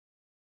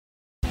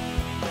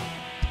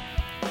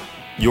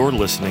You're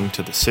listening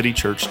to the City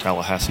Church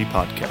Tallahassee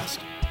podcast.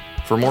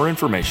 For more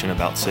information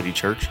about City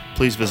Church,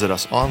 please visit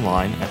us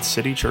online at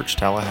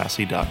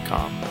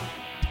citychurchtallahassee.com.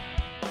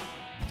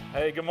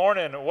 Hey, good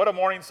morning. What a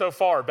morning so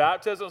far.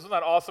 Baptism, isn't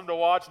that awesome to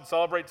watch and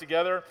celebrate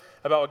together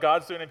about what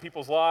God's doing in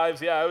people's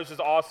lives? Yeah, it was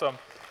just awesome.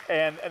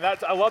 And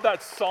that's, I love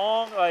that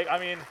song.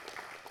 Man,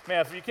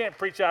 if you can't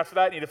preach after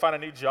that, you need to find a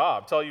new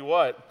job. Tell you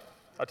what,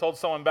 I told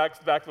someone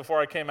back before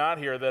I came out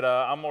here that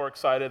I'm more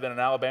excited than an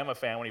Alabama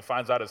fan when he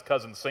finds out his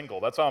cousin's single.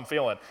 That's how I'm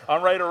feeling.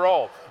 I'm ready to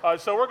roll.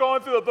 So we're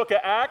going through the book of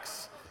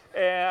Acts.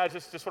 And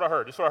just what I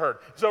heard. So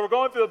we're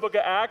going through the book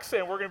of Acts,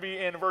 and we're going to be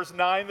in verse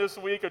 9 this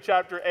week of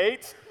chapter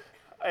 8.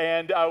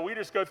 And we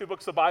just go through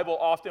books of the Bible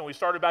often. We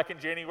started back in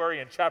January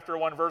in chapter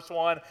 1, verse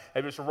 1,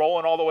 and just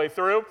rolling all the way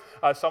through.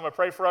 So I'm going to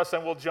pray for us,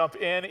 and we'll jump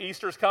in.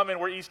 Easter's coming.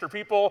 We're Easter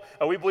people.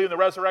 We believe in the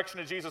resurrection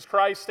of Jesus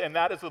Christ, and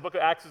that is what the book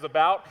of Acts is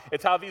about.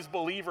 It's how these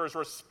believers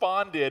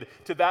responded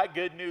to that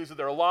good news of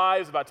their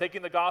lives, about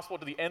taking the gospel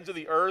to the ends of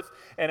the earth,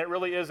 and it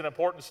really is an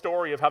important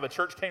story of how the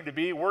church came to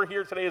be. We're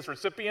here today as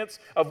recipients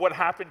of what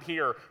happened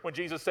here when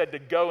Jesus said to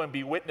go and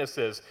be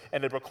witnesses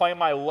and to proclaim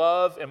my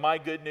love and my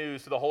good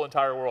news to the whole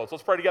entire world. So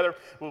let's pray together.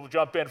 We'll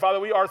jump in. Father,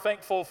 we are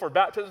thankful for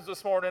baptisms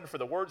this morning, for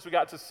the words we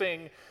got to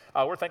sing.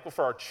 We're thankful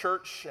for our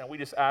church, and we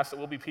just ask that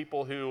we'll be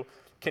people who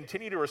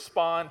continue to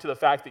respond to the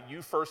fact that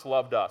you first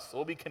loved us.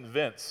 We'll be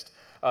convinced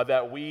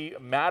that we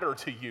matter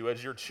to you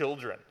as your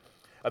children,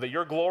 that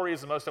your glory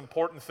is the most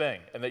important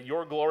thing, and that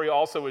your glory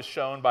also is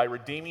shown by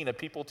redeeming a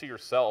people to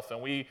yourself.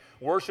 And we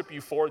worship you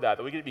for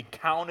that we get to be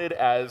counted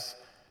as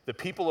the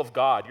people of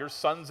God, your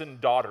sons and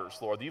daughters,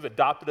 Lord, that you've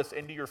adopted us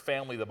into your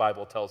family, the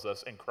Bible tells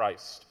us, in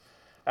Christ.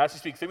 I ask you to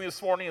speak through me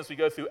this morning as we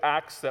go through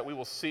Acts, that we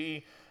will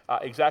see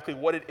exactly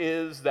what it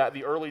is that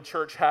the early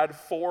church had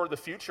for the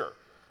future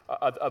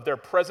of their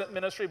present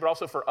ministry, but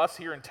also for us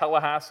here in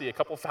Tallahassee a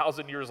couple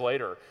thousand years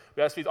later.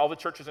 We ask all the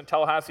churches in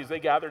Tallahassee as they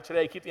gather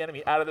today, keep the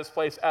enemy out of this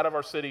place, out of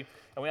our city.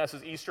 And we ask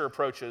as Easter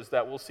approaches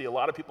that we'll see a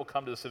lot of people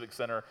come to the Civic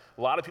Center,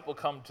 a lot of people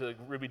come to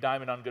Ruby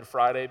Diamond on Good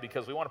Friday,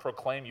 because we want to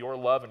proclaim your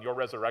love and your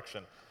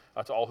resurrection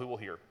to all who will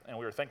hear. And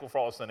we are thankful for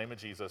all this in the name of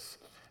Jesus.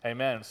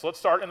 Amen. So let's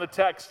start in the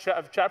text,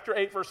 chapter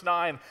 8, verse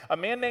 9. A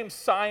man named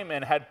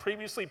Simon had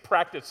previously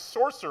practiced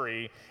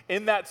sorcery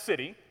in that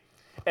city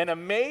and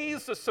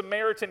amazed the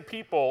Samaritan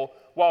people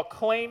while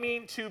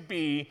claiming to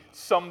be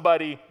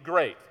somebody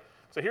great.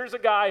 So here's a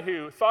guy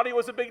who thought he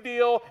was a big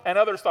deal and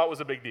others thought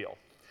was a big deal.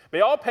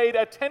 They all paid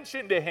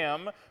attention to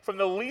him, from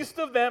the least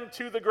of them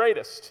to the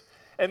greatest.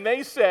 And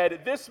they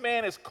said, this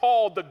man is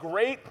called the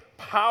great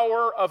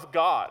power of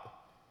God.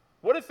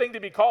 What a thing to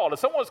be called. If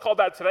someone was called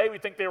that today,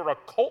 we'd think they were a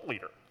cult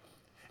leader.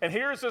 And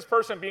here's this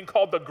person being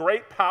called the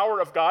great power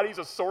of God. He's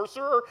a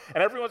sorcerer,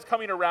 and everyone's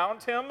coming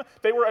around him.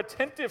 They were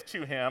attentive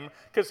to him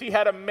because he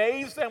had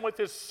amazed them with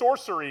his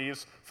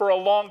sorceries for a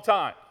long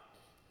time.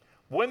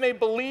 When they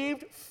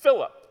believed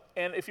Philip,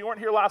 and if you weren't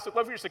here last week, I'd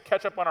love for you just to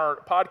catch up on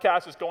our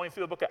podcast just going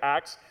through the book of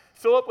Acts.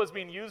 Philip was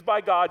being used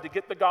by God to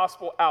get the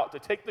gospel out, to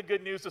take the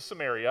good news to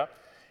Samaria.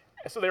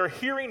 So they were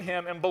hearing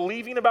him and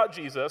believing about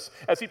Jesus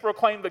as he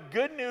proclaimed the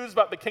good news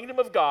about the kingdom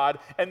of God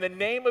and the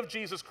name of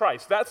Jesus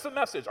Christ. That's the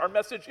message. Our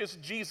message is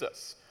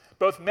Jesus.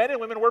 Both men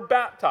and women were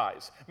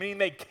baptized, meaning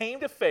they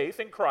came to faith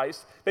in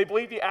Christ. They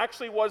believed he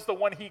actually was the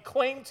one he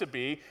claimed to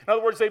be. In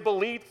other words, they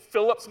believed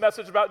Philip's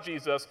message about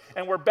Jesus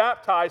and were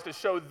baptized to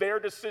show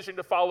their decision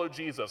to follow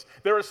Jesus,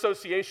 their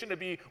association to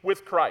be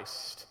with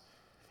Christ.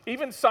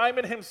 Even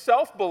Simon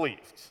himself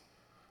believed.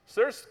 So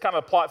there's kind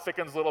of the plot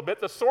thickens a little bit.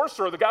 The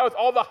sorcerer, the guy with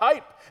all the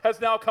hype,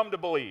 has now come to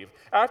believe.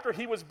 After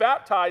he was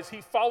baptized, he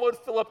followed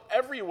Philip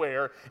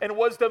everywhere and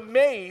was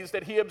amazed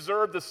that he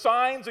observed the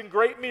signs and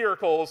great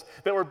miracles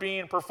that were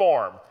being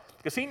performed.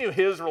 Because he knew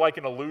his were like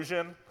an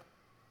illusion.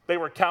 They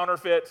were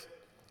counterfeit.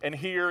 And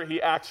here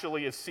he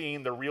actually is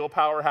seeing the real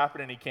power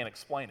happen, and he can't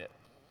explain it.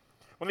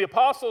 When the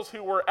apostles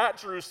who were at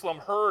Jerusalem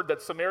heard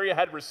that Samaria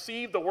had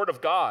received the word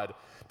of God,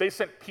 they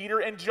sent Peter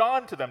and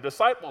John to them,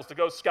 disciples, to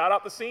go scout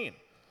out the scene.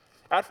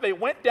 After they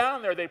went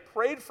down there, they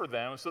prayed for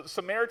them so that the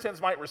Samaritans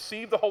might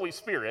receive the Holy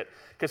Spirit,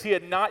 because he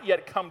had not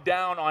yet come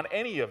down on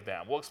any of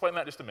them. We'll explain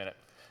that in just a minute.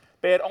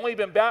 They had only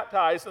been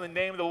baptized in the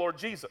name of the Lord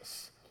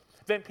Jesus.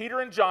 Then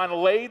Peter and John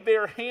laid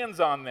their hands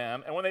on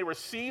them, and when they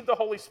received the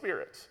Holy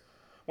Spirit,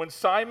 when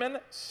Simon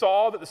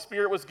saw that the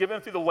Spirit was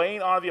given through the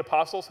laying on of the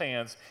apostles'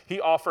 hands,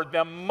 he offered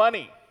them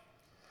money,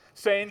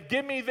 saying,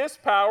 give me this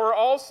power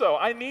also.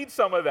 I need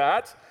some of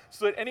that,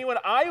 so that anyone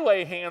I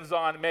lay hands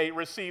on may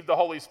receive the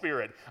Holy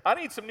Spirit. I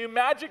need some new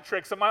magic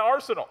tricks in my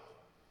arsenal.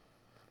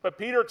 But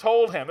Peter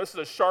told him, this is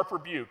a sharp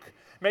rebuke,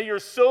 may your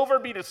silver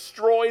be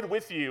destroyed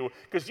with you,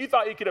 because you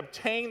thought you could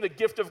obtain the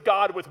gift of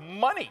God with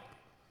money.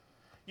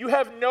 You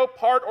have no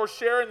part or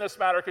share in this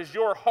matter, because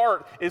your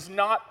heart is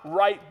not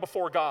right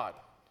before God.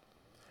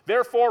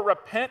 Therefore,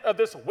 repent of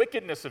this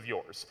wickedness of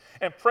yours,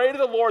 and pray to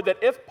the Lord that,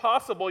 if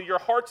possible, your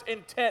heart's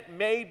intent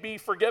may be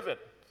forgiven.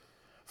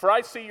 For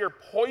I see you're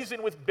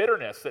poisoned with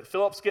bitterness, that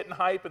Philip's getting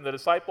hype and the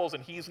disciples,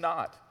 and he's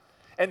not.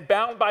 And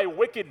bound by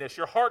wickedness,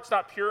 your heart's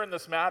not pure in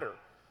this matter.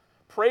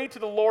 Pray to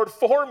the Lord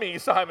for me,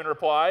 Simon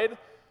replied,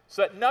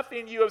 so that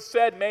nothing you have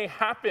said may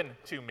happen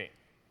to me.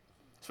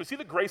 So we see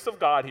the grace of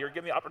God here,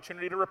 given the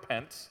opportunity to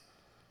repent.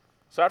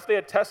 So after they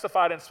had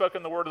testified and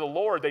spoken the word of the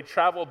Lord, they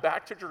traveled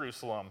back to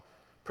Jerusalem,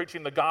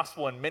 preaching the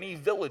gospel in many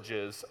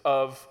villages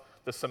of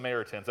the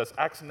Samaritans. That's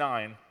Acts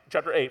 9,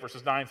 chapter 8,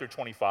 verses 9 through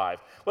 25.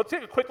 Let's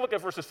take a quick look at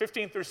verses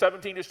 15 through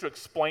 17 just to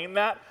explain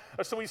that.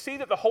 So we see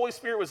that the Holy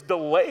Spirit was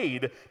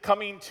delayed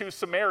coming to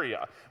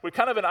Samaria. We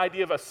kind of an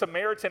idea of a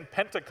Samaritan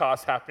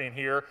Pentecost happening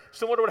here,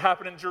 similar to what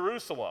happened in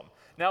Jerusalem.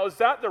 Now, is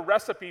that the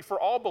recipe for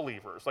all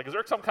believers? Like, is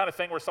there some kind of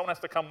thing where someone has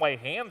to come lay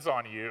hands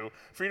on you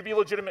for you to be a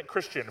legitimate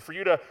Christian, for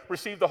you to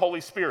receive the Holy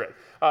Spirit?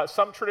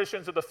 Some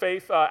traditions of the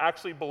faith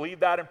actually believe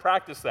that and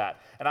practice that.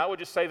 And I would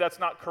just say that's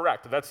not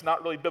correct. That's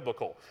not really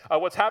biblical.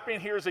 What's happening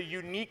here is a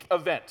unique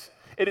event.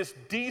 It is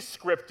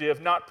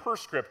descriptive, not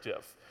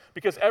prescriptive.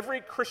 Because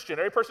every Christian,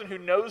 every person who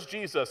knows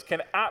Jesus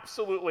can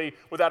absolutely,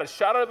 without a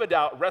shadow of a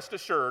doubt, rest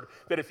assured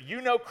that if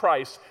you know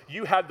Christ,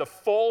 you have the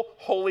full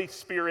Holy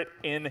Spirit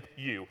in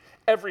you.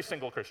 Every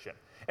single Christian.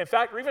 In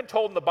fact, we're even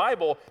told in the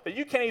Bible that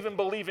you can't even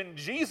believe in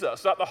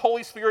Jesus without the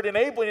Holy Spirit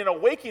enabling and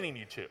awakening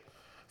you to.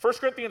 1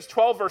 Corinthians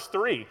 12, verse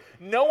 3,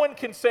 no one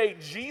can say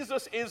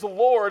Jesus is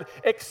Lord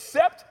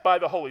except by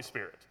the Holy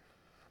Spirit.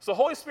 So the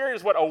Holy Spirit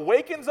is what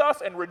awakens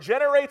us and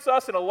regenerates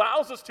us and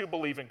allows us to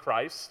believe in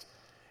Christ.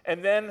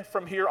 And then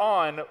from here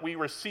on, we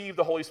receive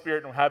the Holy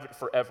Spirit and have it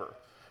forever.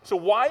 So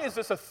why is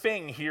this a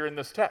thing here in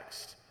this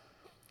text?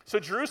 So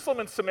Jerusalem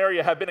and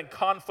Samaria have been in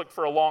conflict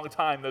for a long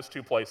time, those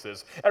two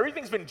places.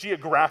 Everything's been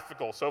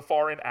geographical so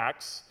far in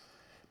Acts.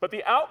 But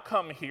the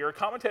outcome here,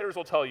 commentators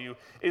will tell you,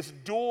 is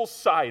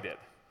dual-sided.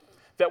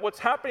 That what's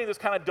happening, this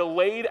kind of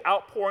delayed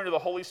outpouring of the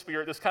Holy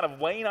Spirit, this kind of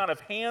laying on of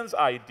hands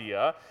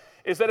idea,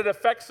 is that it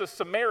affects the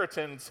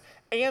Samaritans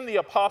and the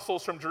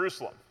apostles from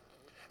Jerusalem.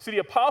 See, the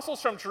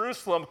apostles from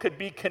Jerusalem could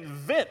be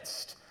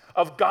convinced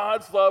of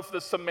God's love for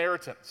the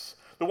Samaritans,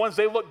 the ones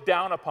they look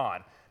down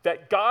upon,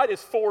 that God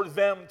is for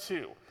them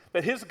too,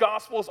 that his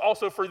gospel is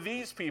also for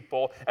these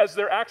people as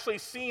they're actually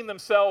seeing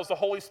themselves, the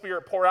Holy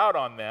Spirit pour out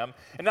on them.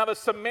 And now the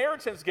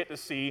Samaritans get to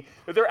see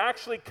that they're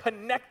actually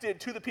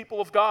connected to the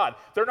people of God.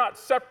 They're not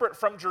separate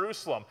from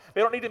Jerusalem. They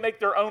don't need to make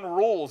their own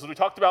rules. As we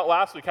talked about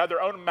last week, have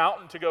their own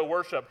mountain to go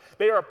worship.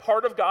 They are a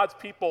part of God's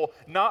people,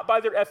 not by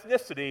their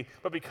ethnicity,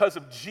 but because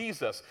of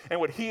Jesus and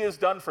what he has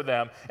done for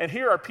them. And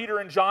here are Peter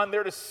and John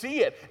there to see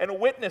it and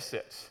witness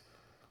it.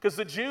 Because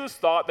the Jews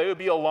thought they would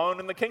be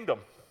alone in the kingdom.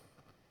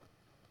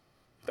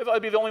 They thought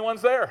they'd be the only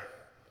ones there.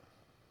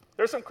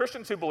 There's some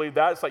Christians who believe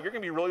that. It's like you're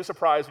going to be really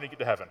surprised when you get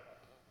to heaven.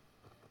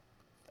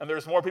 And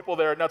there's more people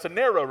there. Now, it's a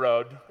narrow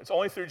road. It's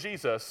only through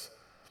Jesus.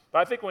 But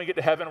I think when we get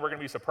to heaven, we're going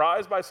to be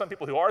surprised by some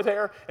people who are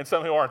there and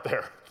some who aren't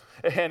there.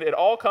 And it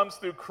all comes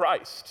through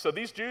Christ. So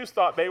these Jews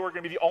thought they were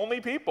going to be the only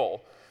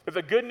people. But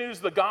the good news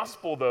of the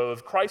gospel, though,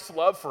 of Christ's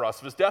love for us,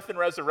 of his death and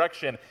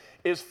resurrection,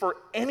 is for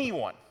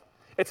anyone.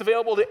 It's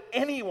available to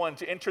anyone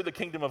to enter the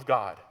kingdom of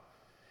God.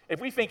 If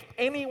we think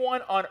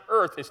anyone on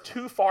earth is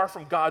too far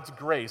from God's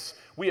grace,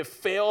 we have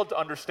failed to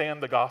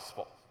understand the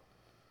gospel.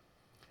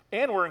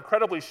 And we're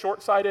incredibly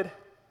short-sighted,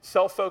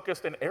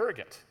 self-focused, and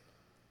arrogant.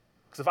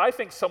 Because if I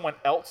think someone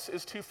else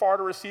is too far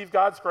to receive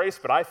God's grace,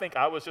 but I think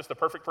I was just the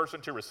perfect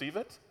person to receive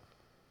it,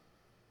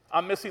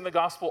 I'm missing the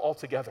gospel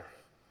altogether.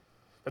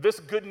 Now, this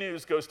good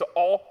news goes to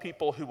all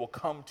people who will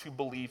come to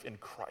believe in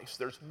Christ.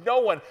 There's no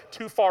one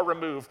too far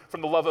removed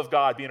from the love of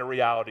God being a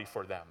reality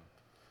for them.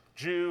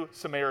 Jew,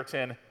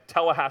 Samaritan,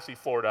 Tallahassee,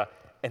 Florida,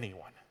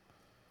 anyone.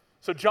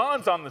 So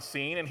John's on the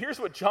scene, and here's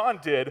what John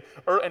did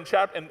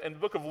in the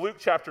book of Luke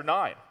chapter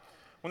 9.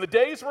 When the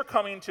days were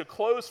coming to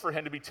close for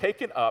him to be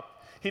taken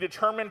up, he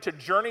determined to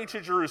journey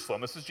to Jerusalem.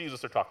 This is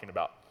Jesus they're talking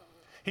about.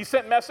 He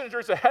sent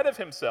messengers ahead of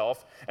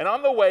himself, and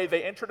on the way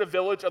they entered a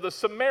village of the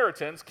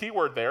Samaritans, key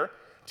word there,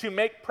 to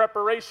make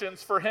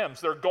preparations for him.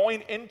 So they're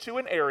going into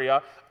an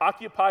area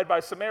occupied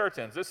by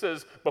Samaritans. This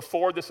is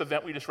before this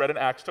event we just read in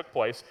Acts took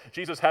place.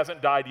 Jesus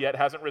hasn't died yet,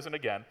 hasn't risen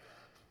again.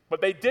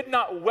 But they did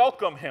not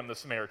welcome him, the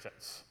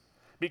Samaritans,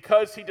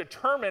 because he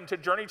determined to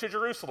journey to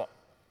Jerusalem.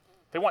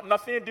 They want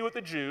nothing to do with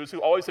the Jews, who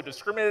always had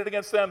discriminated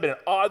against them, been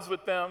at odds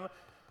with them.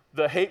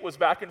 The hate was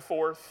back and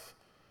forth.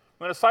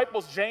 When the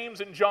disciples James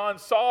and John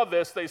saw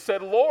this, they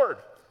said, "Lord,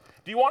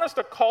 do you want us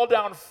to call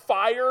down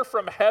fire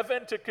from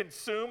heaven to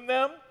consume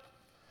them?"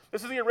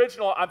 This is the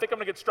original, "I think I'm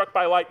going to get struck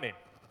by lightning."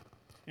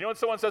 You know when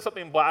someone says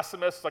something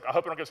blasphemous, like, "I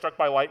hope I don't get struck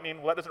by lightning"?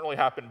 Well, that doesn't really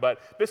happen, but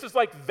this is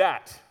like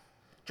that.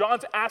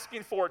 John's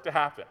asking for it to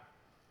happen.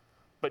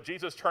 But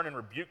Jesus turned and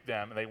rebuked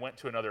them, and they went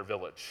to another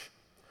village.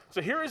 So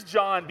here is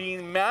John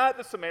being mad at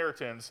the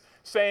Samaritans,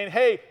 saying,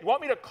 "Hey, you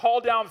want me to call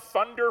down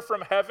thunder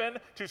from heaven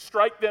to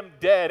strike them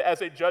dead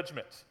as a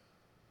judgment?"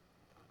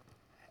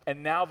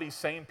 And now these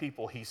same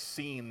people, he's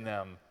seeing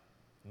them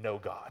know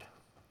God.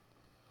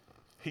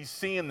 He's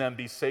seeing them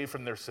be saved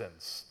from their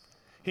sins.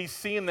 He's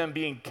seeing them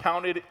being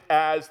counted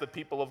as the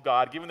people of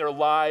God, giving their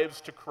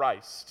lives to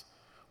Christ.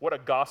 What a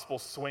gospel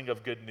swing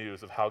of good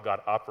news of how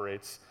God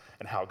operates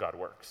and how God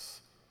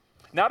works.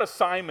 Now to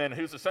Simon,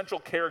 who's the central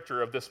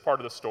character of this part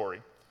of the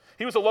story.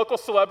 He was a local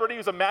celebrity. He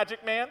was a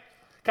magic man.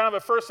 Kind of a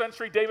first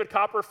century David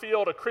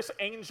Copperfield, a Chris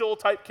Angel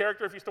type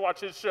character if you used to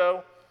watch his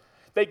show.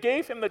 They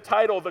gave him the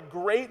title, the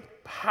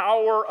great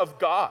power of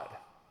God.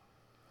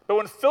 But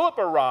when Philip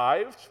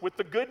arrived with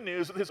the good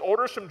news, with his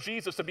orders from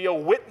Jesus to be a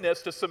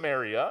witness to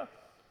Samaria,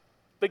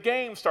 the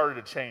game started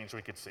to change,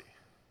 we could see.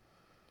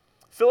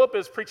 Philip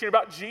is preaching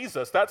about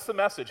Jesus. That's the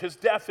message, his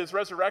death, his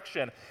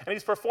resurrection. And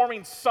he's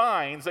performing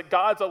signs that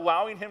God's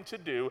allowing him to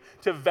do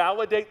to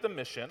validate the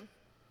mission.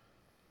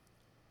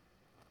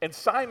 And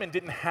Simon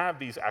didn't have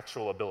these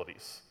actual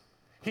abilities.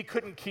 He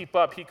couldn't keep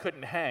up, he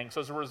couldn't hang.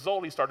 So as a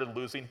result, he started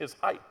losing his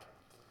hype.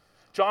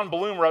 John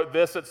Bloom wrote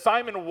this, that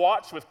Simon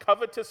watched with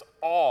covetous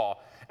awe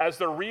as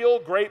the real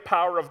great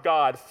power of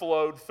God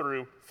flowed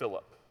through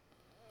Philip.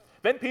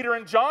 Then Peter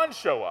and John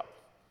show up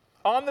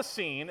on the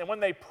scene, and when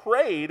they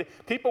prayed,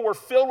 people were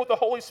filled with the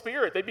Holy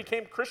Spirit. They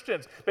became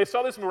Christians. They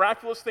saw these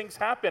miraculous things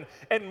happen,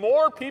 and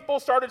more people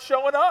started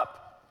showing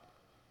up.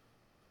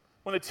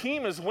 When the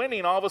team is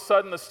winning, all of a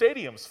sudden the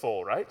stadium's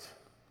full, right?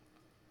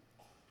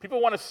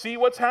 People want to see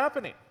what's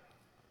happening.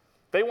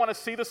 They want to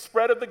see the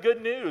spread of the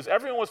good news.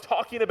 Everyone was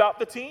talking about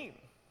the team.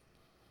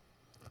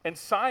 And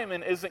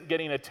Simon isn't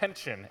getting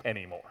attention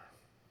anymore.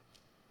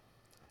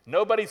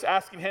 Nobody's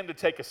asking him to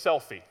take a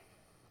selfie.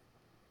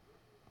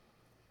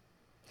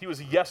 He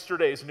was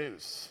yesterday's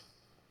news.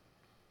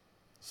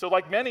 So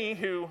like many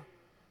who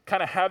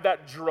kind of have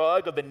that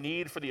drug of the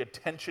need for the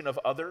attention of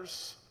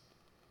others,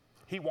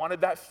 he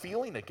wanted that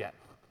feeling again.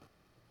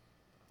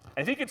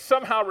 And if he could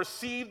somehow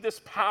receive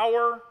this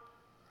power,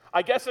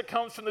 I guess it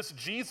comes from this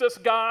Jesus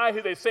guy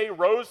who they say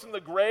rose from the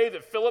grave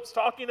that Philip's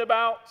talking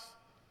about.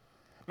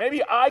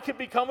 Maybe I could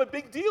become a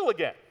big deal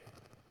again.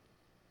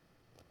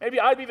 Maybe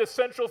I'd be the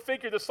central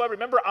figure, the celebrity.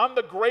 Remember, I'm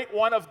the great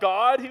one of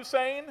God, he's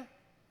saying.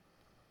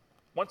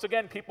 Once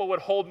again, people would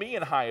hold me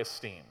in high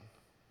esteem.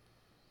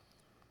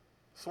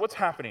 So what's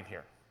happening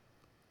here?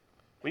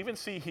 We even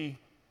see he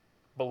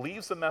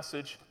believes the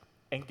message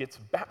and gets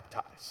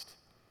baptized.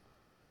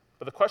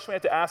 But the question we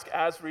have to ask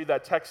as we read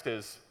that text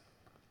is,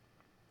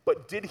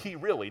 but did he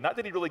really? Not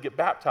did he really get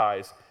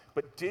baptized,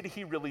 but did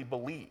he really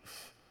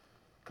believe?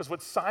 Because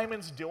what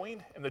Simon's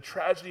doing and the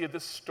tragedy of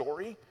this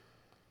story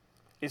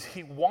is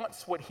he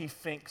wants what he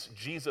thinks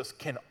Jesus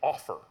can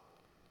offer,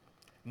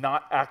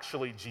 not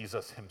actually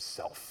Jesus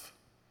himself.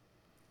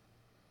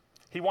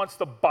 He wants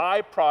the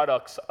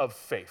byproducts of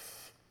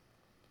faith,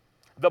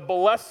 the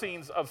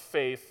blessings of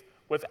faith,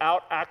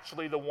 without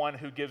actually the one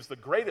who gives the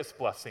greatest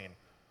blessing,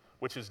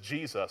 which is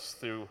Jesus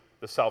through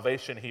the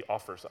salvation he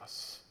offers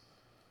us.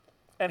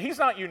 And he's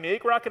not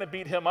unique. We're not going to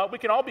beat him up. We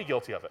can all be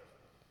guilty of it.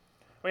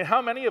 I mean,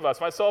 how many of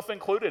us, myself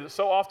included,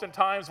 so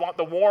oftentimes want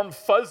the warm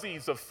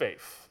fuzzies of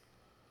faith?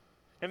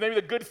 And maybe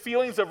the good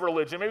feelings of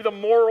religion, maybe the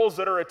morals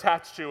that are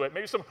attached to it,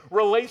 maybe some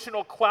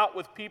relational clout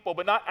with people,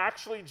 but not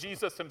actually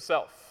Jesus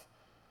himself.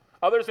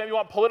 Others maybe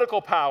want political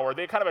power.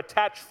 They kind of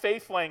attach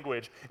faith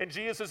language and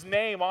Jesus'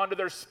 name onto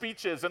their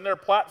speeches and their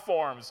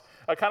platforms,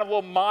 a kind of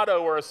little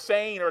motto or a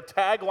saying or a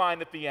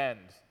tagline at the end.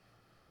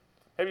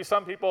 Maybe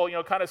some people,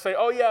 kind of say,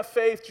 oh yeah,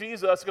 faith,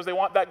 Jesus, because they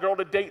want that girl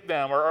to date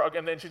them,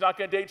 and then she's not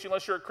going to date you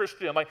unless you're a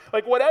Christian.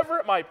 Like whatever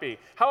it might be.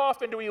 How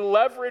often do we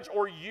leverage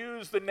or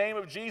use the name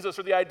of Jesus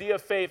or the idea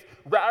of faith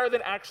rather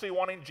than actually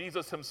wanting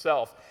Jesus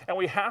himself? And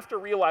we have to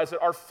realize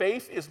that our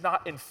faith is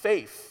not in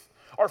faith.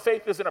 Our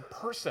faith is in a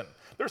person.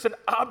 There's an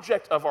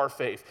object of our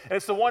faith, and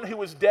it's the one who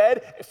was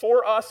dead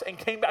for us and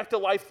came back to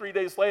life 3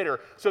 days later.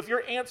 So if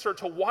your answer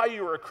to why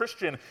you are a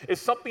Christian is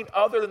something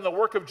other than the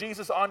work of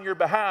Jesus on your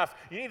behalf,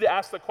 you need to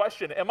ask the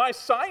question, am I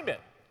Simon?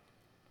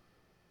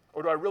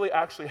 Or do I really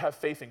actually have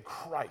faith in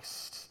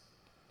Christ?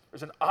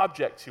 There's an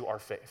object to our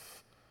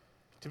faith.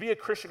 To be a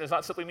Christian does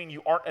not simply mean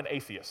you aren't an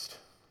atheist,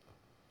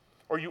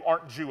 or you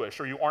aren't Jewish,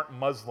 or you aren't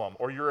Muslim,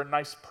 or you're a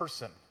nice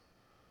person.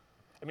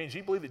 It means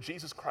you believe that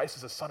Jesus Christ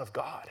is the Son of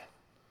God,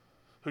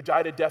 who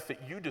died a death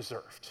that you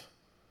deserved,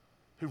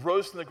 who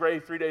rose from the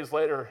grave 3 days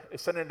later,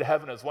 ascended into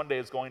heaven as one day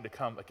is going to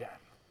come again.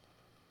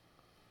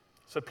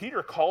 So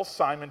Peter calls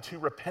Simon to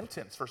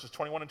repentance, verses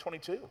 21 and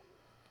 22.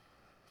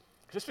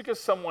 Just because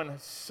someone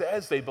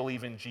says they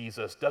believe in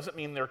Jesus doesn't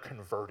mean they're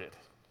converted.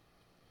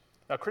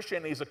 Now,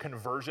 Christianity is a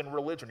conversion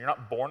religion. You're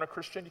not born a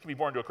Christian. You can be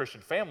born into a Christian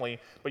family,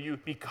 but you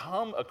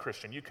become a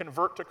Christian. You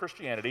convert to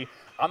Christianity.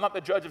 I'm not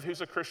the judge of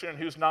who's a Christian and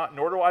who's not,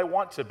 nor do I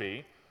want to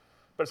be.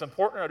 But it's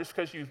important to know just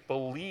because you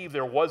believe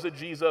there was a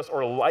Jesus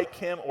or like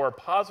him or are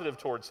positive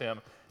towards him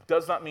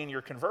does not mean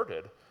you're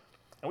converted.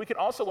 And we can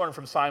also learn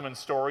from Simon's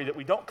story that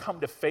we don't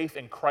come to faith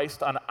in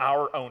Christ on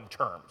our own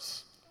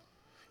terms.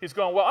 He's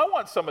going, well, I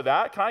want some of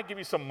that. Can I give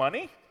you some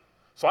money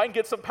so I can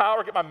get some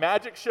power, get my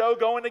magic show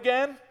going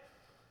again?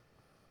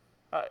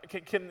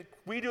 Can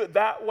we do it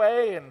that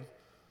way? And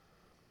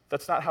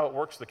that's not how it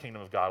works in the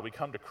kingdom of God. We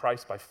come to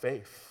Christ by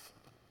faith.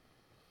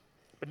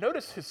 But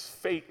notice his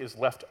fate is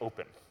left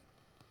open.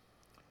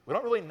 We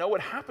don't really know what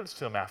happens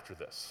to him after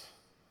this.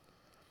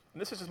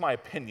 And this is just my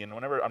opinion.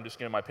 Whenever I'm just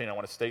giving my opinion, I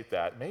want to state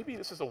that. Maybe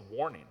this is a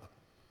warning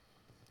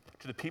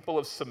to the people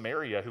of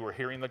Samaria who are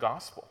hearing the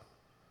gospel.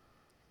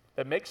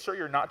 That make sure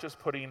you're not just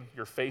putting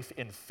your faith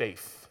in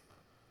faith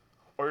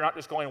Or you're not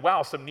just going,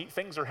 wow, some neat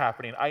things are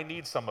happening. I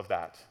need some of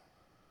that.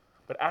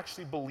 But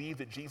actually believe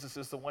that Jesus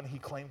is the one he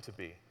claimed to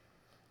be.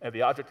 And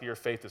the object of your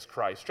faith is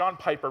Christ. John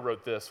Piper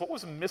wrote this: what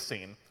was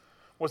missing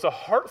was a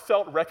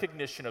heartfelt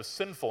recognition of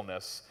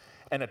sinfulness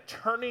and a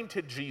turning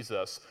to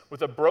Jesus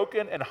with a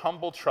broken and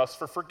humble trust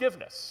for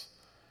forgiveness.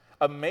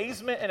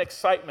 Amazement and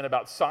excitement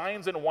about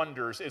signs and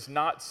wonders is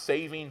not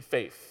saving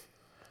faith.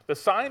 The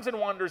signs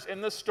and wonders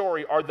in this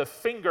story are the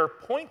finger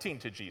pointing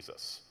to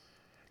Jesus.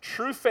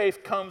 True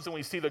faith comes when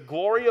we see the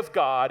glory of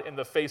God in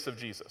the face of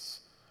Jesus.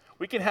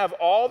 We can have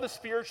all the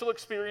spiritual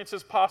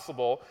experiences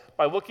possible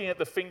by looking at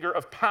the finger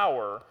of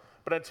power,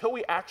 but until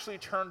we actually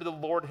turn to the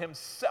Lord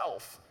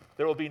himself,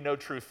 there will be no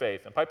true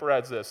faith. And Piper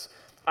adds this: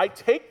 I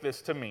take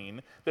this to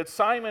mean that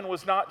Simon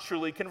was not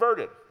truly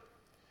converted.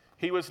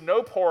 He was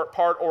no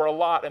part or a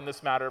lot in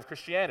this matter of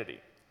Christianity.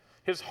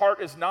 His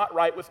heart is not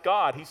right with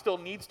God. He still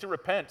needs to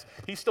repent.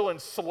 He's still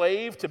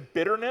enslaved to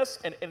bitterness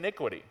and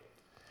iniquity.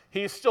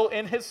 He is still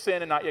in his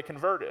sin and not yet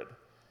converted.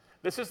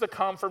 This is the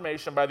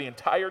confirmation by the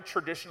entire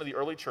tradition of the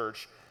early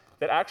church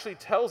that actually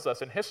tells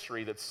us in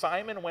history that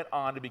Simon went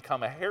on to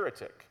become a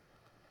heretic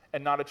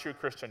and not a true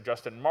Christian.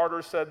 Justin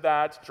Martyr said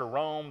that,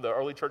 Jerome, the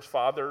early church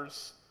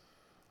fathers.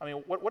 I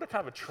mean, what a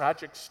kind of a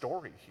tragic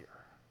story here.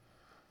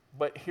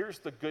 But here's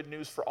the good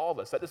news for all of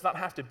us. That does not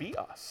have to be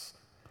us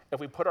if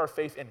we put our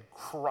faith in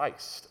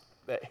Christ,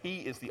 that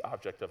he is the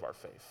object of our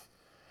faith.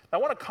 Now,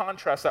 I want to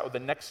contrast that with the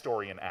next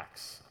story in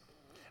Acts.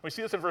 We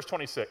see this in verse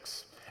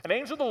 26. An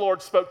angel of the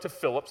Lord spoke to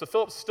Philip. So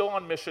Philip's still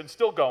on mission,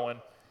 still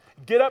going.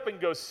 Get up and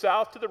go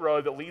south to the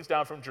road that leads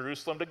down from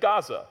Jerusalem to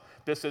Gaza.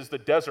 This is the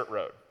desert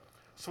road.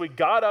 So he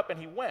got up and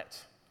he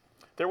went.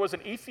 There was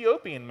an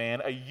Ethiopian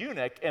man, a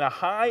eunuch, and a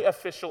high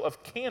official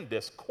of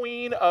Candace,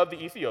 queen of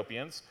the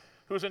Ethiopians,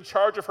 who was in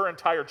charge of her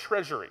entire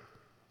treasury.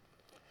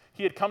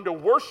 He had come to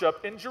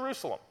worship in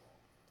Jerusalem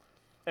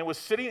and was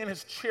sitting in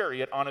his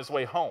chariot on his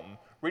way home,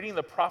 reading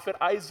the prophet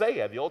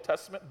Isaiah, the Old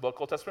Testament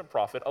book, Old Testament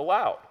prophet,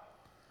 aloud.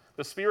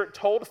 The Spirit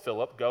told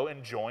Philip, go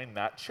and join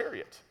that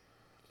chariot.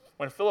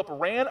 When Philip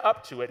ran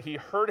up to it, he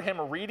heard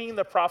him reading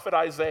the prophet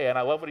Isaiah, and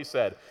I love what he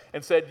said,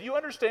 and said, do you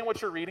understand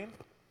what you're reading?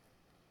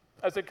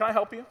 I said, can I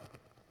help you?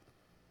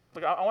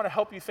 Like, I want to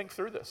help you think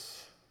through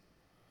this.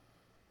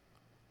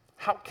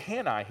 How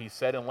can I, he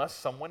said, unless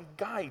someone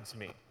guides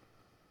me?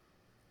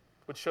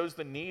 Which shows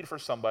the need for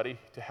somebody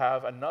to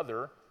have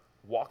another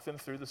walk them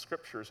through the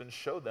scriptures and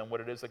show them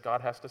what it is that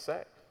God has to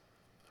say.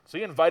 So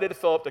he invited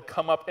Philip to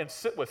come up and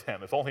sit with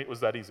him, if only it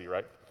was that easy,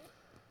 right?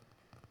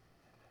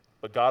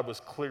 But God was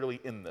clearly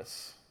in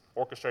this,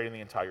 orchestrating the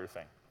entire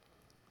thing.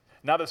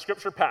 Now, the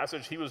scripture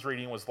passage he was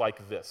reading was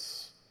like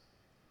this.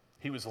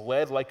 He was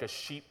led like a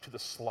sheep to the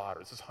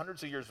slaughter. This is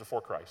hundreds of years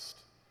before Christ.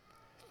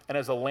 And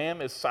as a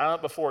lamb is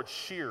silent before its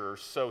shearer,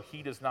 so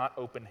he does not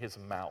open his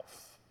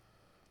mouth.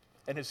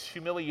 In his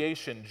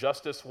humiliation,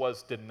 justice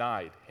was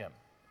denied him.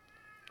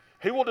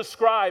 Who will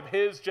describe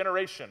his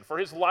generation? For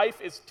his life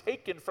is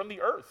taken from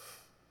the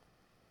earth.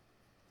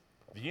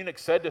 The eunuch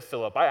said to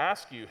Philip, I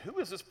ask you, who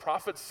is this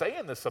prophet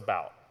saying this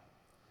about?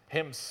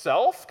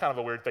 Himself? Kind of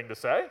a weird thing to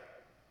say.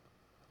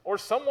 Or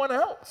someone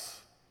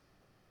else?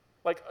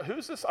 Like,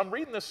 who's this? I'm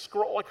reading this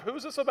scroll. Like,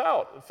 who's this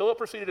about? Philip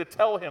proceeded to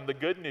tell him the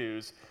good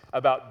news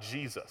about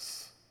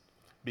Jesus,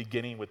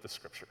 beginning with the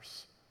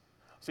scriptures.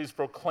 So he's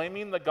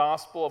proclaiming the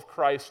gospel of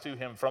Christ to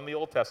him from the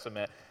Old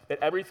Testament, that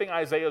everything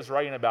Isaiah is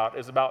writing about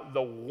is about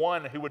the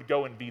one who would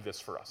go and be this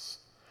for us,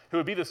 who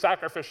would be the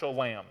sacrificial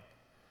lamb,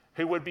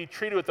 who would be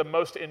treated with the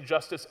most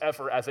injustice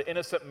ever as an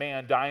innocent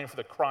man dying for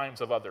the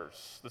crimes of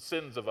others, the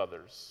sins of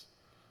others.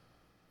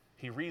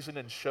 He reasoned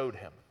and showed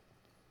him.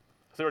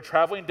 As they were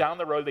traveling down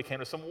the road, they came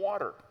to some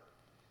water.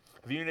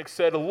 The eunuch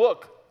said,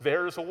 look,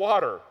 there's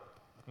water.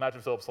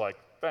 Imagine Philip's like,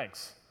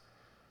 thanks.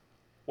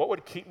 What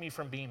would keep me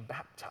from being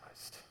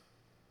baptized?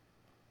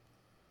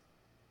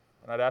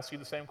 And I'd ask you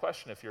the same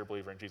question if you're a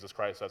believer in Jesus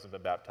Christ who hasn't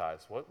been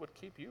baptized. What would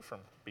keep you from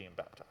being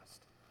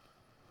baptized?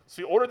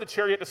 So he ordered the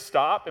chariot to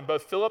stop, and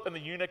both Philip and the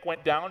eunuch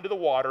went down to the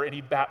water, and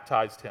he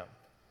baptized him.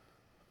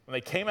 When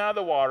they came out of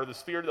the water, the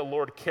Spirit of the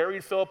Lord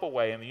carried Philip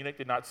away, and the eunuch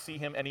did not see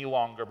him any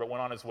longer, but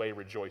went on his way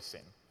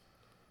rejoicing.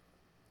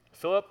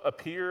 Philip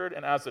appeared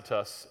in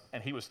Azotus,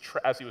 and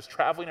as he was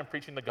traveling and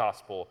preaching the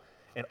gospel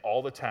in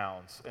all the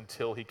towns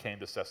until he came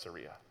to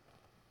Caesarea.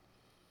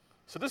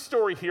 So this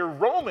story here,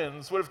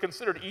 Romans would have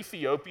considered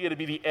Ethiopia to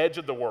be the edge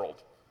of the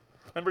world.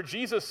 Remember,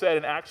 Jesus said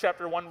in Acts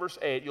chapter 1, verse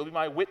 8, you'll be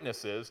my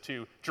witnesses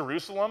to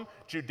Jerusalem,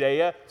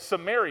 Judea,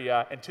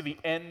 Samaria, and to the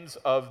ends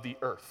of the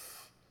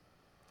earth.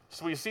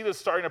 So we see this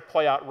starting to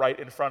play out right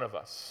in front of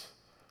us.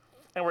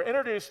 And we're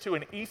introduced to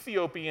an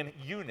Ethiopian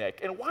eunuch.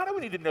 And why do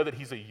we need to know that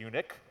he's a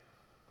eunuch?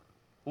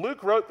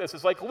 Luke wrote this.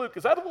 It's like, Luke,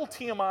 is that a little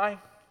TMI? I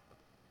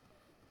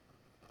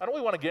don't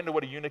really want to get into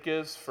what a eunuch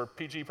is for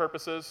PG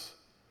purposes.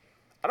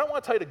 I don't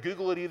want to tell you to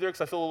Google it either because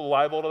I feel a little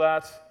liable to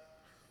that.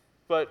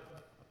 But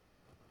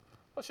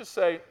let's just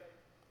say,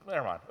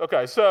 never mind.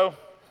 Okay, so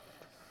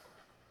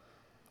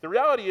the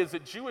reality is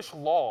that Jewish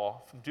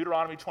law from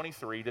Deuteronomy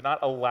 23 did not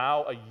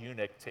allow a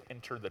eunuch to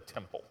enter the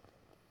temple.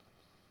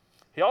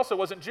 He also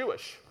wasn't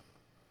Jewish.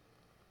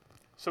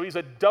 So he's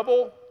a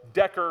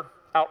double-decker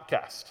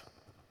outcast,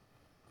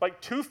 like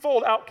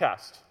twofold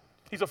outcast.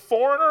 He's a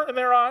foreigner in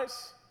their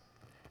eyes,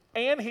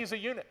 and he's a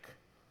eunuch.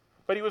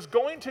 But he was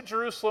going to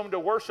Jerusalem to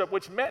worship,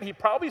 which meant he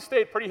probably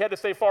had to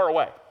stay far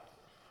away.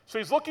 So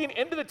he's looking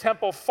into the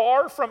temple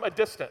far from a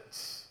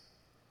distance,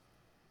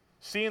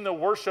 seeing the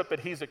worship that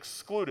he's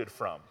excluded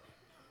from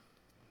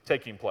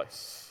taking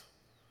place.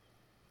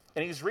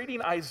 And he's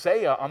reading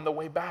Isaiah on the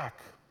way back.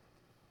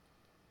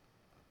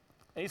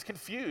 And he's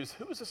confused.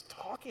 Who is this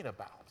talking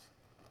about?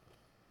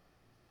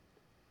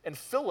 And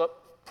Philip,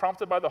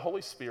 prompted by the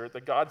Holy Spirit,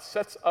 that God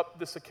sets up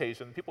this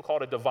occasion, people call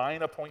it a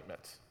divine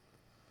appointment,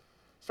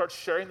 starts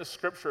sharing the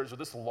scriptures with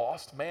this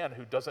lost man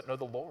who doesn't know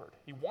the Lord.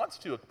 He wants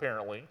to,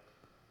 apparently,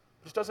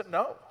 but just doesn't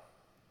know.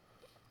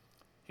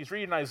 He's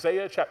reading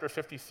Isaiah chapter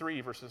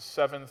 53, verses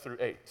 7 through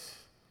 8.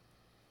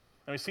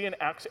 And we see in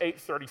Acts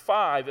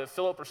 8:35 that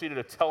Philip proceeded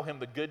to tell him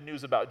the good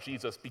news about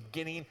Jesus,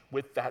 beginning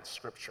with that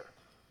scripture,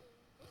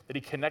 that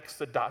he connects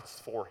the dots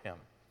for him.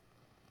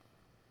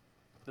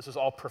 This is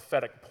all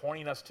prophetic,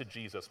 pointing us to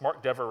Jesus.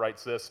 Mark Dever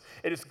writes this: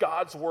 "It is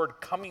God's word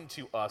coming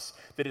to us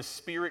that his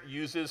Spirit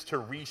uses to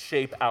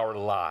reshape our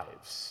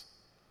lives."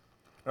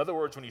 In other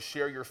words, when you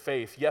share your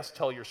faith, yes,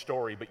 tell your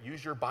story, but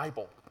use your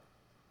Bible.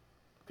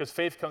 Because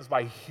faith comes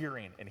by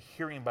hearing, and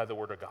hearing by the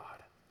word of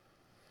God.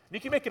 And you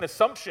can make an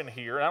assumption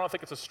here, and I don't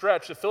think it's a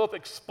stretch, that Philip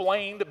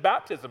explained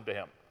baptism to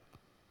him.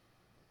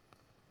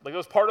 Like it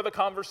was part of the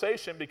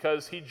conversation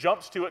because he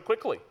jumps to it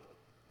quickly.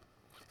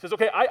 He says,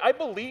 okay, I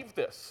believe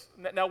this.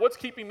 Now what's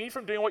keeping me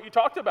from doing what you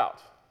talked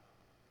about?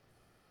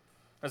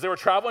 As they were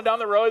traveling down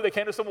the road, they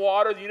came to some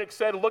water. The eunuch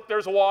said, look,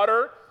 there's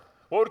water.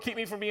 What would keep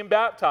me from being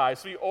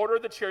baptized? So he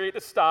ordered the chariot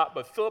to stop,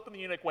 but Philip and the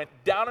eunuch went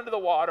down into the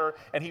water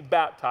and he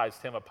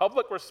baptized him. A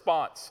public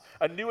response,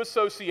 a new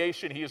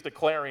association he is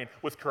declaring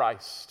with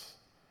Christ.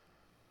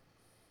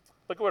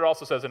 Look at what it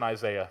also says in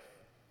Isaiah,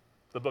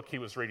 the book he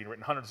was reading,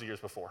 written hundreds of years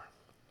before.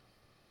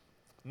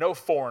 No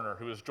foreigner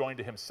who is joined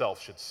to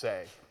himself should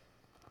say,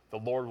 the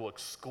Lord will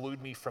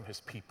exclude me from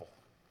his people.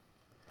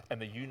 And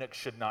the eunuch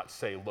should not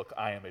say, look,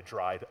 I am a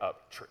dried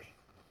up tree.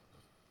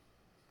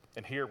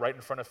 And here, right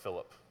in front of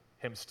Philip,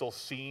 him still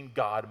seeing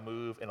God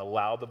move and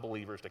allow the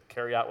believers to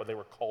carry out what they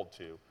were called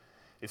to,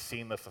 is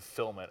seeing the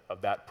fulfillment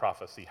of that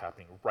prophecy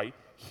happening right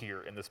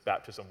here in this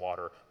baptism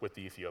water with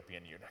the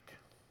Ethiopian eunuch.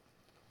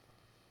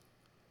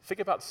 Think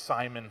about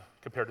Simon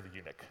compared to the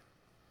eunuch.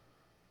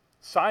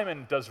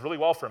 Simon does really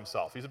well for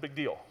himself. He's a big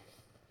deal.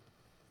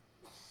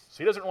 So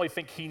he doesn't really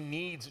think he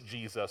needs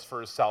Jesus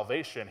for his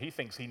salvation. He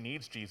thinks he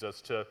needs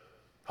Jesus to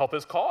help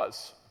his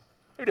cause,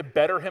 maybe to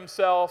better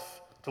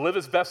himself, to live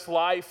his best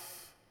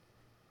life.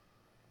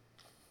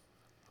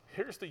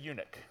 Here's the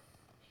eunuch,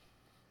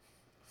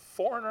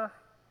 foreigner,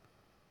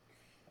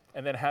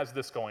 and then has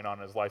this going on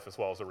in his life as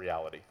well as a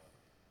reality.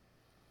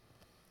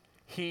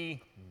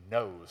 He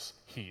knows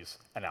he's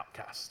an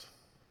outcast.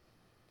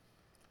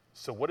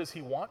 So what does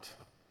he want?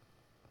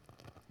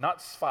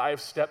 Not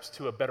 5 steps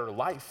to a better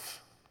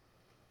life.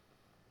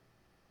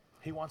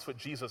 He wants what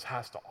Jesus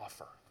has to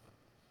offer,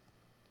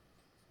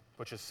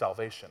 which is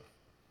salvation,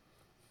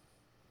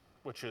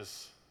 which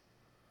is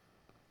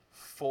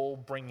full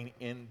bringing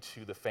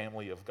into the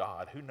family of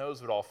God. Who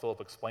knows what all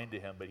Philip explained to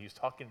him, but he's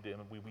talking to him,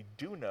 and we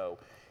do know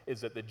is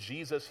that the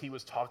Jesus he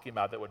was talking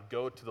about that would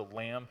go to the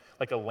lamb,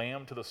 like a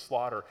lamb to the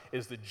slaughter,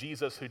 is the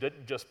Jesus who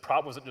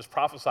wasn't just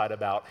prophesied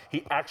about.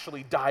 He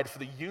actually died for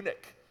the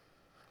eunuch.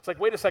 It's like,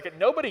 wait a second,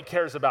 nobody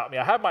cares about me.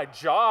 I have my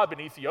job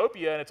in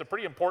Ethiopia, and it's a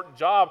pretty important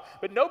job,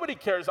 but nobody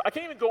cares. I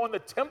can't even go in the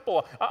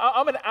temple.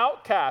 I'm an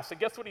outcast. And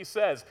guess what he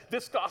says?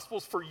 This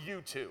gospel's for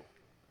you too.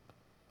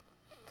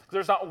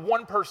 There's not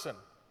one person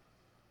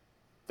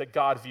that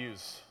God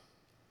views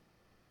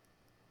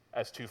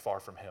as too far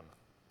from him.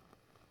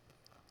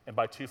 And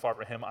by too far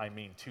from him, I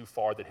mean too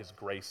far that his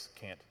grace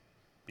can't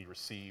be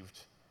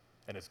received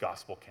and his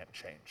gospel can't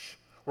change.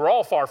 We're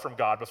all far from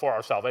God before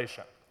our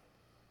salvation.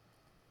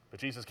 But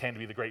Jesus came to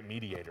be the great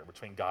mediator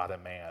between God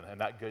and man, and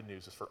that good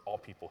news is for all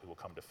people who will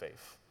come to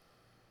faith.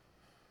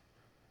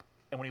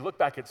 And when you look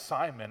back at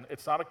Simon,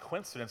 it's not a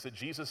coincidence that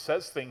Jesus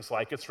says things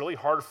like, it's really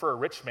hard for a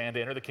rich man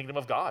to enter the kingdom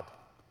of God.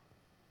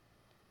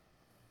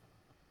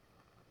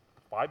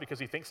 Why? Because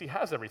he thinks he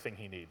has everything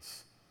he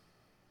needs.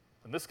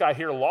 And this guy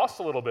here lost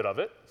a little bit of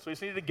it, so he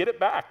just needed to get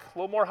it back. A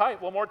little more height, a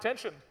little more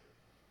attention.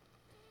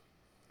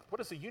 What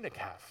does the eunuch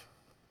have?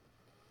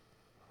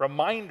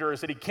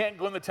 Reminders that he can't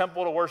go in the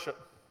temple to worship.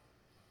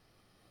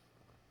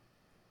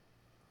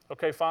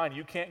 Okay, fine,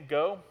 you can't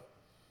go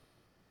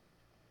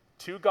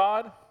to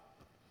God.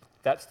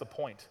 That's the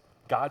point.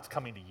 God's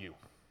coming to you.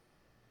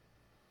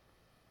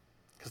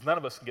 Because none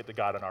of us can get to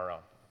God on our own.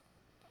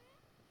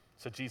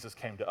 So Jesus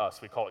came to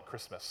us. We call it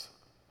Christmas.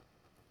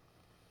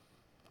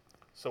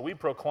 So we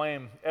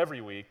proclaim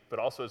every week, but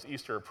also as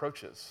Easter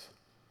approaches,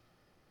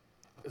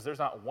 is there's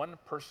not one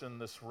person in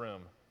this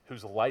room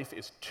whose life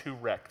is too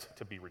wrecked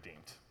to be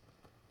redeemed.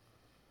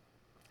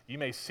 You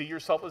may see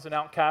yourself as an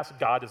outcast.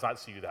 God does not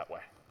see you that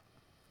way.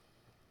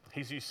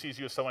 He sees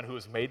you as someone who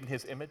is made in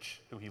his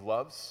image, who he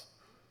loves.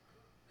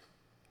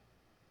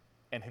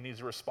 and who needs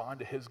to respond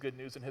to his good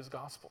news and his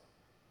gospel.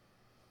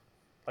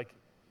 Like,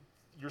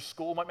 your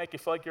school might make you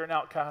feel like you're an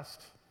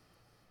outcast.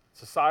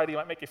 Society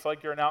might make you feel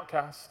like you're an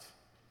outcast.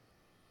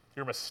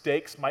 Your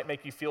mistakes might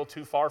make you feel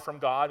too far from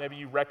God. Maybe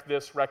you wreck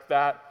this, wreck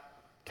that.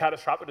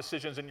 Catastrophic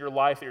decisions in your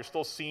life that you're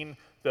still seeing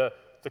the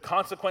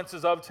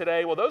consequences of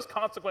today. Well, those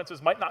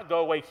consequences might not go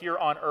away here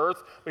on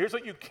earth, but here's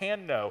what you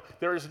can know.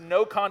 There is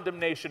no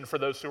condemnation for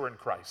those who are in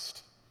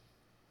Christ.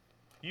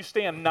 You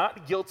stand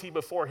not guilty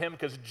before him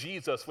because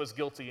Jesus was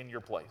guilty in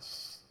your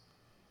place.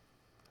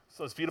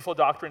 So there's beautiful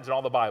doctrines in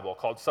all the Bible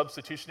called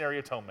substitutionary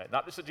atonement.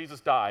 Not just that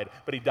Jesus died,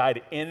 but he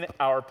died in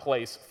our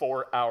place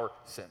for our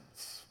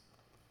sins.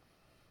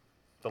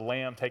 The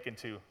lamb taken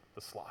to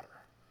the slaughter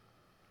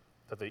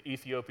that the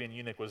Ethiopian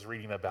eunuch was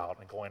reading about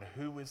and going,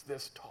 who is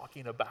this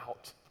talking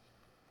about?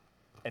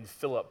 And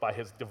Philip, by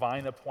his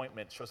divine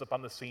appointment, shows up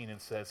on the scene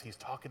and says, he's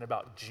talking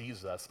about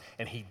Jesus,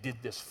 and he did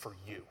this for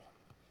you.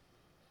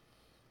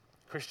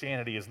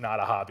 Christianity is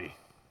not a hobby.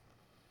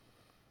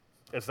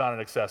 It's not an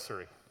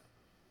accessory.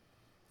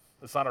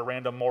 It's not a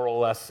random moral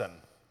lesson.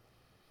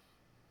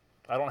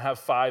 I don't have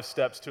 5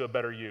 steps to a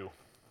better you.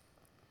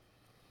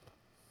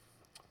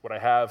 What I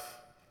have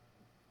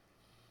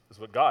is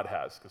what God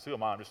has, because who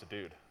am I? I'm just a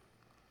dude.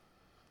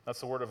 That's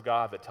the word of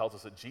God that tells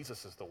us that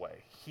Jesus is the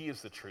way. He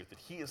is the truth, that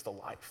he is the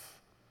life.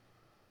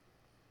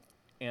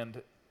 And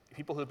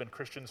people who have been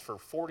Christians for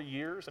 40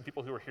 years and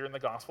people who are hearing the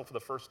gospel for the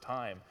first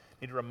time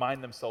need to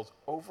remind themselves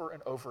over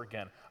and over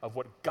again of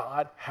what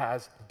God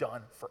has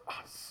done for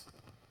us.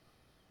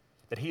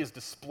 That he has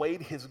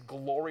displayed his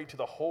glory to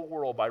the whole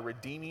world by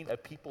redeeming a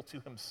people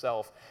to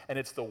himself. And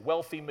it's the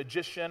wealthy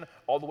magician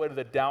all the way to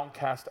the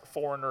downcast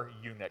foreigner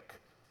eunuch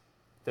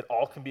that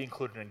all can be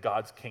included in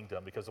God's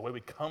kingdom, because the way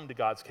we come to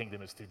God's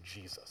kingdom is through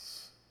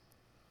Jesus.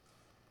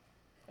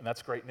 And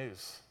that's great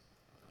news.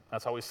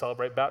 That's how we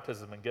celebrate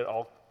baptism and get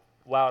all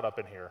loud up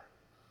in here,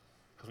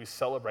 because we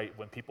celebrate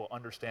when people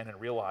understand and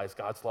realize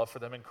God's love for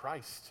them in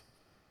Christ,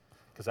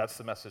 because that's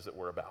the message that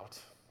we're about.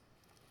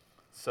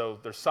 So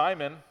there's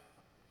Simon.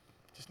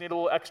 Just need a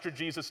little extra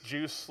Jesus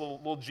juice,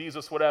 little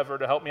Jesus whatever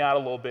to help me out a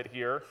little bit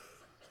here.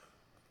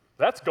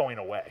 That's going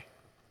away.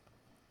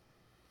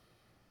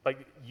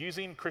 Like,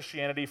 using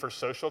Christianity for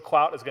social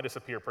clout is going to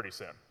disappear pretty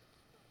soon.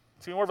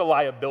 It's going to be more of a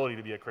liability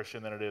to be a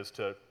Christian than it is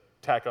to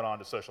tack it on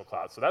to social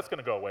clout. So that's going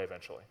to go away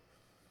eventually.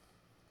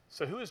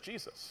 So who is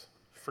Jesus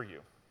for you?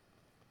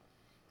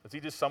 Is he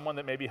just someone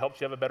that maybe helps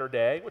you have a better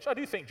day? Which I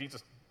do think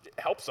Jesus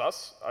helps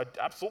us. I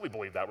absolutely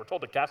believe that. We're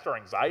told to cast our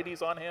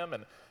anxieties on him,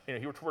 and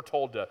we're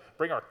told to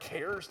bring our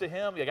cares to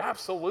him. Like,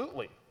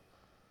 absolutely.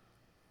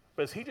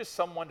 But is he just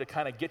someone to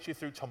kind of get you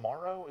through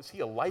tomorrow? Is he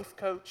a life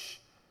coach?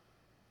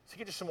 Does he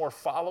get you some more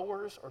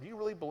followers? Or do you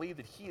really believe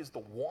that he is the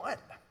one?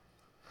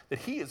 That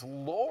he is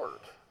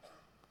Lord?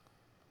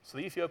 So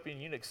the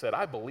Ethiopian eunuch said,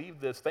 I believe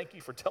this. Thank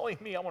you for telling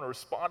me. I want to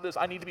respond to this.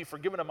 I need to be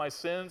forgiven of my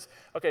sins.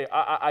 Okay,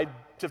 I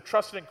have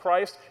trusted in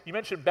Christ. You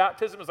mentioned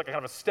baptism as like a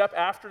kind of a step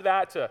after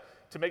that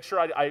to make sure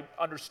I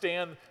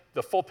understand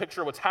the full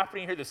picture of what's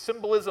happening here, the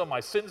symbolism of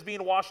my sins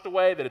being washed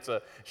away, that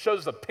it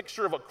shows a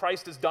picture of what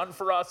Christ has done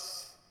for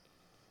us.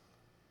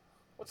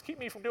 What's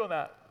keeping me from doing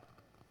that?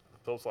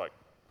 Philip's like,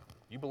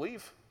 you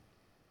believe.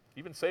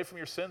 You've been saved from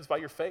your sins by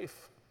your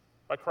faith,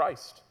 by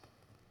Christ.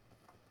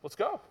 Let's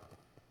go.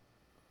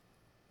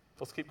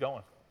 Let's keep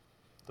going.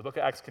 The book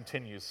of Acts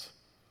continues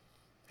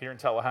here in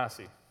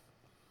Tallahassee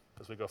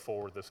as we go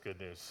forward with this good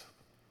news.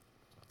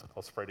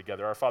 Let's pray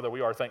together. Our Father,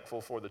 we are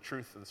thankful for the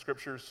truth of the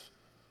Scriptures.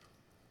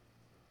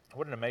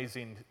 What an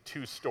amazing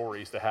 2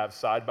 stories to have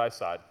side by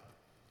side.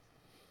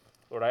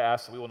 Lord, I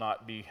ask that we will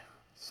not be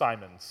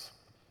Simons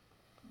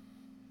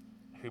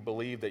who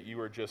believe that you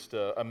are just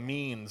a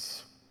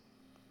means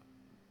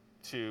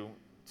to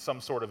some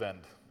sort of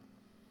end.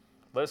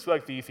 Let us be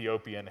like the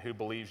Ethiopian who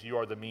believes you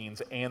are the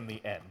means and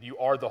the end. You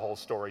are the whole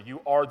story.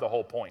 You are the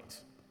whole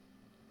point.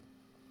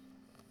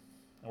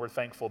 And we're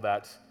thankful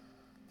that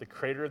the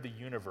creator of the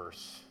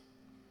universe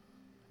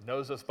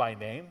knows us by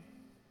name,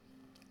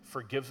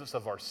 forgives us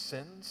of our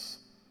sins,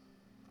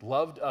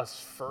 loved us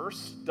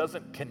first,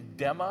 doesn't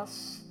condemn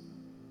us.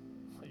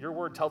 Your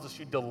word tells us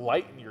you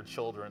delight in your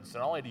children. So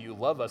not only do you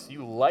love us,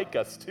 you like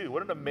us too.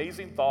 What an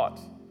amazing thought.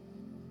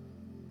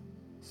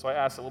 So I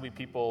ask that we'll be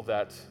people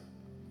that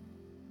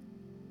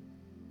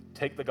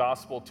take the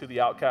gospel to the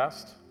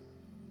outcast,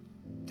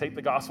 take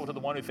the gospel to the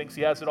one who thinks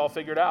he has it all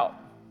figured out,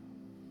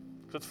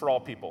 because it's for all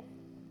people.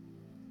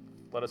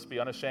 Let us be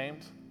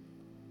unashamed.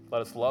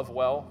 Let us love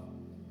well.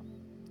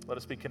 Let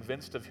us be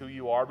convinced of who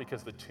you are,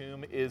 because the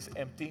tomb is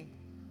empty.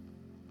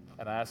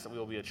 And I ask that we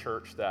will be a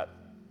church that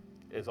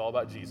is all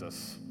about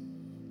Jesus,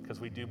 because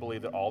we do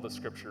believe that all the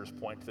scriptures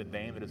point to the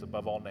name that is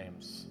above all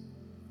names.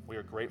 We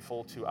are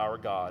grateful to our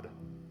God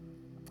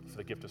for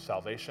the gift of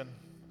salvation,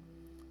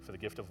 for the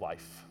gift of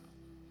life.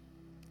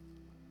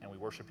 And we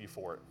worship you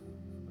for it.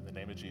 In the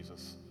name of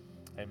Jesus,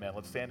 amen.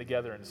 Let's stand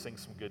together and sing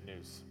some good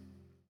news.